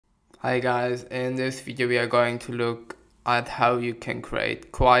Hi guys, in this video we are going to look at how you can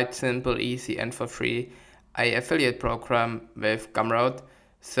create quite simple, easy and for free a affiliate program with Gumroad.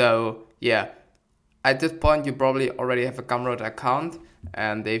 So yeah, at this point you probably already have a Gumroad account,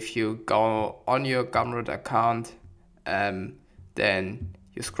 and if you go on your Gumroad account, then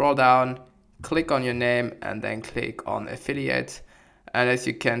you scroll down, click on your name and then click on affiliates. And as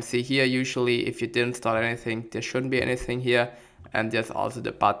you can see here, usually if you didn't start anything, there shouldn't be anything here. And there's also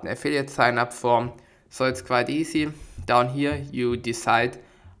the button affiliate sign up form. So it's quite easy. Down here, you decide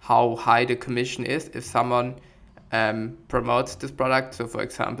how high the commission is if someone promotes this product. So for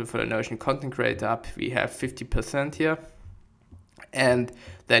example, for the Notion content creator app, we have 50% here. And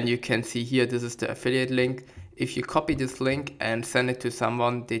then you can see here, this is the affiliate link. If you copy this link and send it to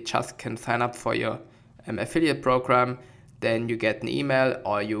someone, they just can sign up for your affiliate program. Then you get an email,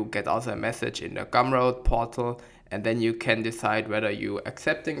 or you get also a message in the Gumroad portal, and then you can decide whether you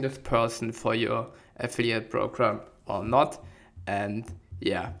accepting this person for your affiliate program or not. And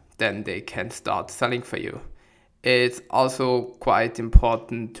yeah, then they can start selling for you. It's also quite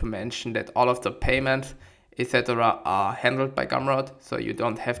important to mention that all of the payments, etc., are handled by Gumroad, so you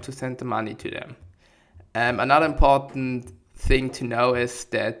don't have to send the money to them. Another important thing to know is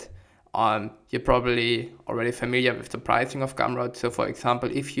that you're probably already familiar with the pricing of Gumroad. So for example,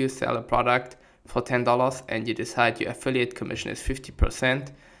 if you sell a product for $10 and you decide your affiliate commission is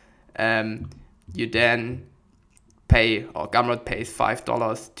 50%, you then pay, or Gumroad pays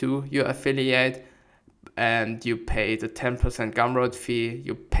 $5 to your affiliate, and you pay the 10% Gumroad fee,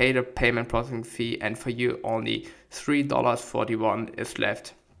 you pay the payment processing fee, and for you only $3.41 is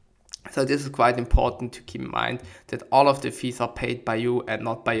left. So this is quite important to keep in mind, that all of the fees are paid by you and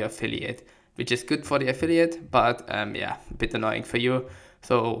not by your affiliate, which is good for the affiliate, but yeah, a bit annoying for you.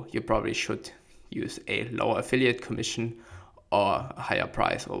 So you probably should use a lower affiliate commission or a higher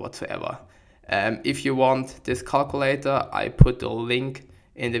price or whatsoever. If you want this calculator, I put a link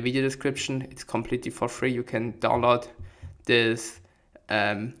in the video description. It's completely for free. You can download this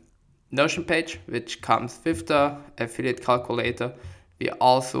Notion page, which comes with the affiliate calculator. We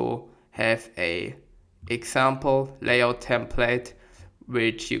also have a example layout template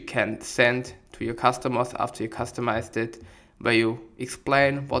which you can send to your customers after you customized it, where you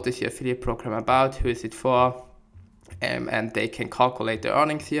explain what is your affiliate program about, who is it for, and they can calculate the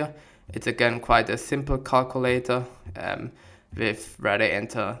earnings here. It's again quite a simple calculator with where they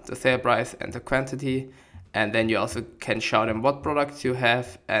enter the sale price and the quantity, and then you also can show them what products you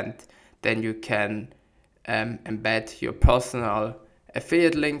have, and then you can embed your personal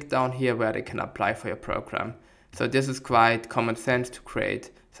affiliate link down here where they can apply for your program. So this is quite common sense to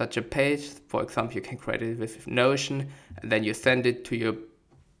create such a page. For example, you can create it with Notion, and then you send it to your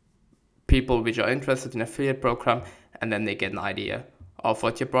people which are interested in affiliate program, and then they get an idea of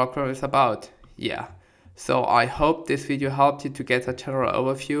what your program is about. Yeah, so I hope this video helped you to get a general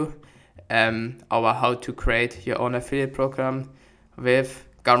overview over how to create your own affiliate program with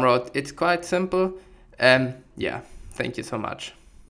Gumroad. It's quite simple. Yeah, thank you so much.